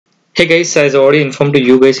Hey guys, as I already informed to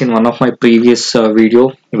you guys in one of my previous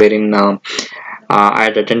video wherein I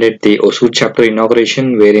had attended the OSU chapter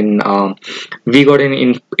inauguration wherein we got an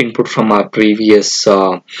input from our previous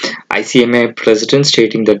ICMA president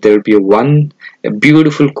stating that there will be a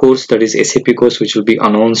beautiful course, that is SAP course, which will be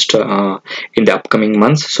announced in the upcoming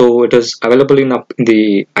months. So it is available in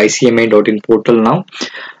the ICMA.in portal now.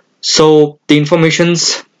 So the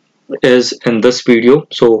informations is in this video,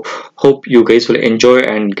 so hope you guys will enjoy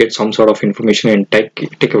and get some sort of information and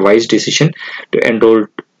take a wise decision to enroll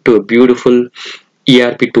to a beautiful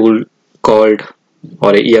ERP tool called,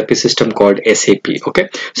 or a ERP system called SAP. Okay,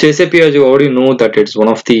 so SAP, as you already know, that it's one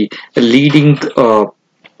of the leading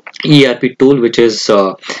ERP tool which is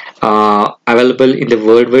available in the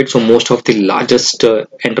worldwide. So most of the largest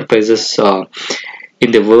enterprises in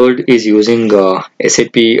the world is using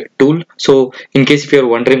SAP tool. So in case if you are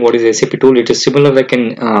wondering what is SAP tool, it is similar like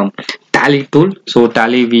an Tally tool. So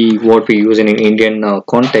Tally what we use in an Indian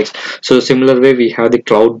context. So similar way we have the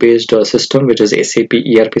cloud-based system which is SAP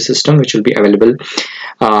ERP system, which will be available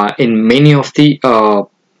in many of the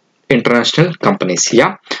international companies.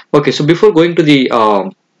 Yeah. Okay. So before going to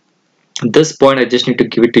the this point, I just need to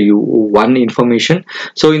give it to you one information.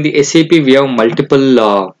 So in the SAP we have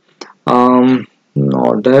multiple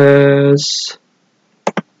not this.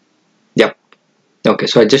 Yep. Okay,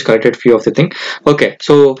 so I just corrected few of the thing. Okay,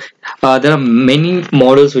 so there are many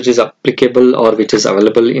models which is applicable or which is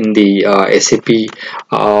available in the SAP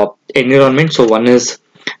environment. So one is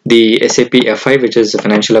the SAP FI, which is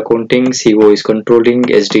financial accounting, CO is controlling,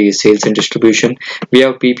 SD is sales and distribution, we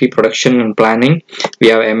have PP production and planning, we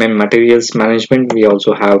have MM materials management, we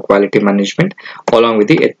also have quality management along with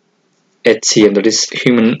the HCM, that is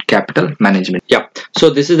human capital management. Yeah,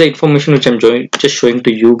 so this is the information which I'm just showing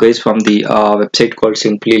to you guys from the website called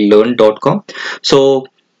simplylearn.com. So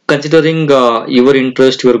considering your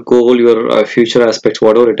interest, your goal, your future aspects,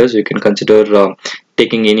 whatever it is, you can consider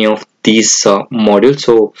taking any of these modules.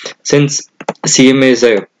 So since CMA is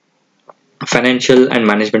a financial and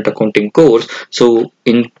management accounting course, so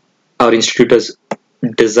in our institute has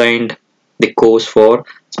designed the course for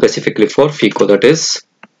specifically for FICO, that is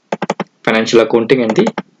financial accounting and the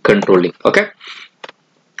controlling. Okay,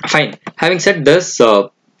 fine. Having said this,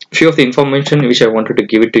 few of the information which I wanted to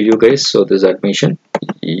give it to you guys. So this admission,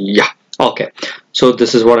 yeah, okay, so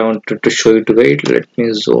this is what I wanted to show you today. Let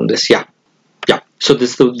me zoom this. Yeah, so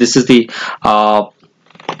this is the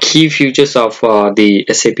key features of the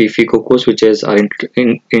SAP FICO course, which is our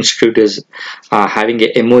institute is having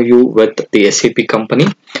a MOU with the SAP company.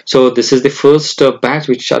 So this is the first batch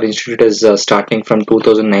which our institute is starting from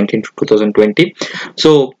 2019 to 2020.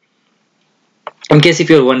 So in case if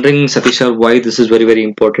you're wondering, Satisha, why this is very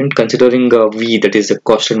important, considering we, that is the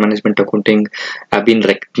cost and management accounting, have been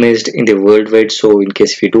recognized in the worldwide. So in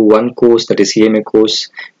case if you do one course, that is CMA course,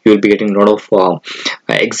 you will be getting a lot of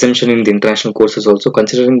exemption in the international courses also.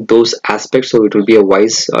 Considering those aspects, so it will be a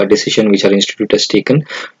wise decision which our institute has taken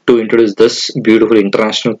to introduce this beautiful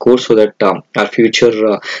international course, so that our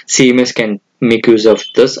future CMS can make use of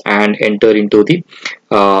this and enter into the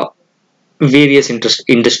various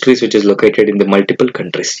industries which is located in the multiple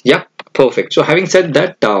countries. Yeah, perfect. So having said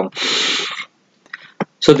that,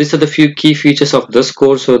 so these are the few key features of this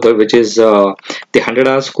course, so which is the 100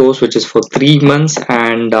 hours course, which is for 3 months,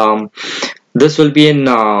 and this will be in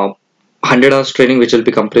 100 hours training, which will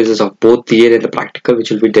be comprises of both theory and the practical,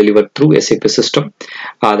 which will be delivered through SAP system,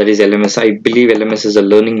 that is LMS. I believe LMS is a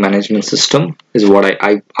learning management system, is what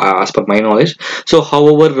I as per my knowledge. So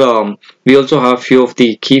however, we also have few of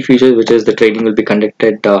the key features, which is the training will be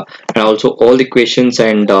conducted and also all the questions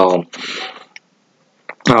and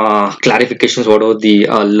clarifications whatever the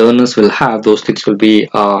learners will have, those things will be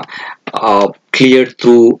cleared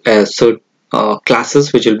through certain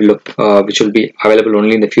classes which will be available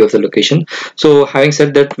only in the few of the location. So having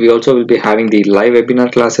said that, we also will be having the live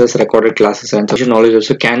webinar classes, recorded classes, and social knowledge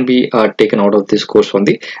also can be taken out of this course from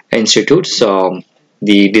the institutes,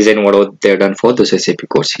 the design whatever they're done for this SAP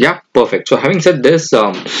course. Yeah, perfect. So having said this,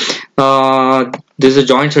 this is a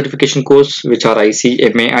joint certification course which are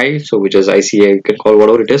ICMAI, so which is ICA, you can call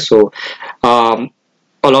whatever it is. So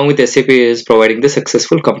along with SAP is providing the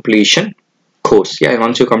successful completion course. Yeah, and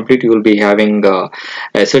once you complete, you will be having a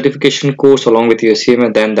certification course along with your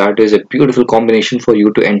CMA. Then that is a beautiful combination for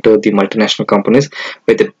you to enter the multinational companies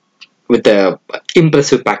with the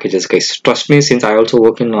impressive packages, guys. Trust me, since I also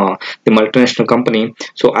work in the multinational company,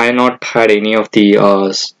 so I not had any of the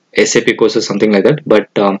SAP courses, something like that. But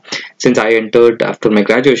since I entered after my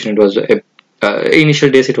graduation, it was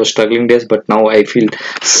initial days, it was struggling days, but now I feel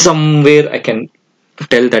somewhere I can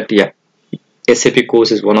tell that yeah, SAP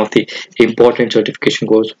course is one of the important certification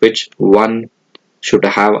course which one should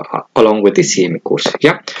have along with the CMA course.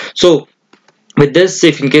 Yeah, so with this,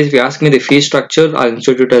 if in case you ask me the fee structure, our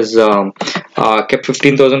institute has kept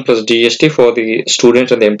 15,000 plus GST for the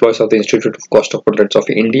students and the employees of the Institute of Cost Accountants of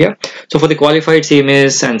India. So for the qualified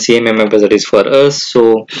CMAs and CMA members, that is for us.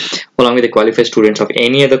 So along with the qualified students of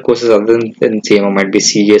any other courses other than CMA, might be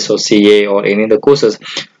CS or CA or any other courses.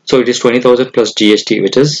 So it is 20,000 plus GST,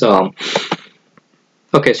 which is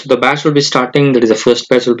okay. So the batch will be starting, that is the first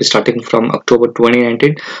batch will be starting from October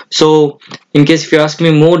 2019. So in case if you ask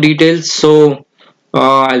me more details, so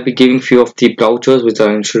I'll be giving few of the vouchers which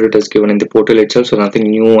our institute has given in the portal itself. So nothing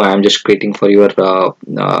new. I'm just creating for your for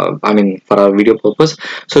our video purpose.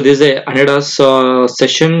 So this is a 100 hours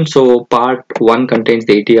session. So part 1 contains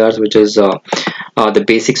the 80 hours, which is the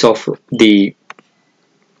basics of the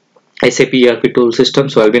SAP ERP tool system.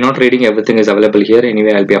 So I'll be not reading, everything is available here.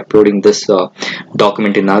 Anyway, I'll be uploading this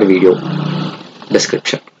document in our video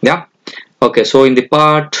description. Yeah, okay. So in the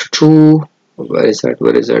part 2, where is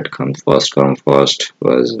that, come first,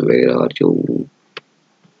 where are you?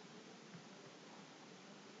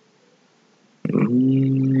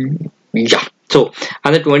 Yeah, so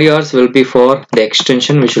and the 20 hours will be for the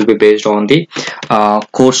extension, which will be based on the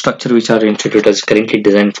course structure which our institute has currently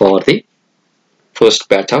designed for the first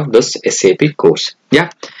batch of this SAP course.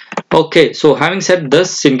 Yeah, okay. So having said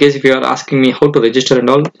this, in case if you are asking me how to register and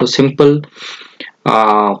all, so simple.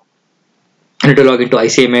 You need to log into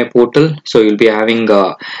ICMAI portal. So you'll be having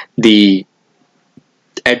the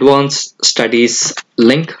advanced studies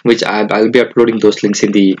link, which I'll be uploading those links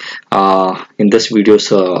in the in this video's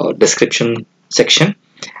description section,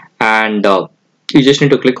 and you just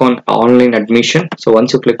need to click on online admission. So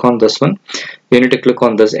once you click on this one, you need to click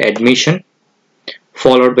on this admission,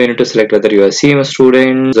 followed by you need to select whether you are a CMA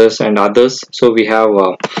student, this and others. So we have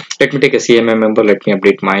let me take a CMA member. Let me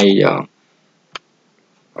update my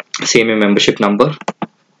CMA membership number.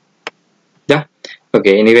 Yeah,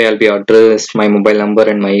 okay. Anyway, I'll be address my mobile number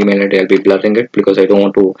and my email ID. I'll be blurring it because I don't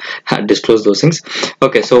want to disclose those things.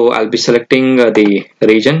 Okay, so I'll be selecting the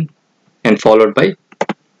region, and followed by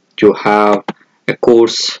you have a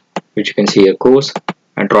course, which you can see a course,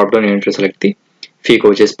 and drop down you need to select the FICO,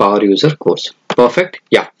 which is power user course. Perfect.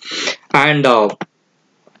 Yeah, and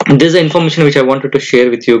this is the information which I wanted to share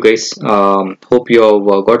with you guys. Hope you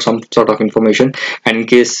have got some sort of information, and in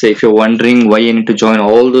case if you're wondering why you need to join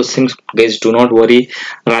all those things, guys, do not worry.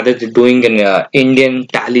 Rather than doing an Indian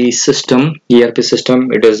tally system, ERP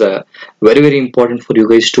system, it is very important for you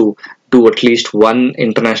guys to do at least one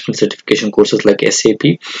international certification courses like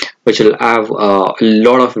SAP, which will have a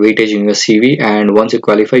lot of weightage in your CV, and once you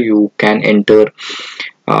qualify, you can enter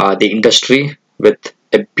the industry with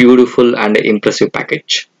a beautiful and impressive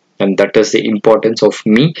package. And that is the importance of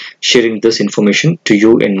me sharing this information to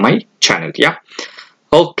you in my channel. Yeah,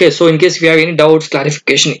 okay. So in case if you have any doubts,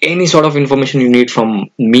 clarification, any sort of information you need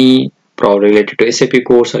from me, probably related to SAP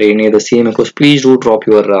course or any other CMA course, please do drop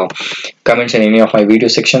your comments in any of my video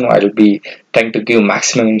section. I will be trying to give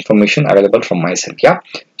maximum information available from myself. Yeah,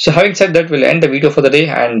 so having said that, we'll end the video for the day,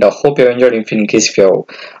 and hope you have enjoyed. If in case if you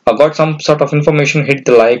have got some sort of information, hit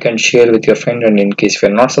the like and share with your friend, and in case if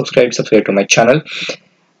you're not subscribed, subscribe to my channel.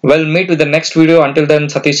 We'll meet with the next video. Until then,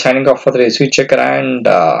 Satish signing off for the review checker, and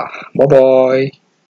bye bye.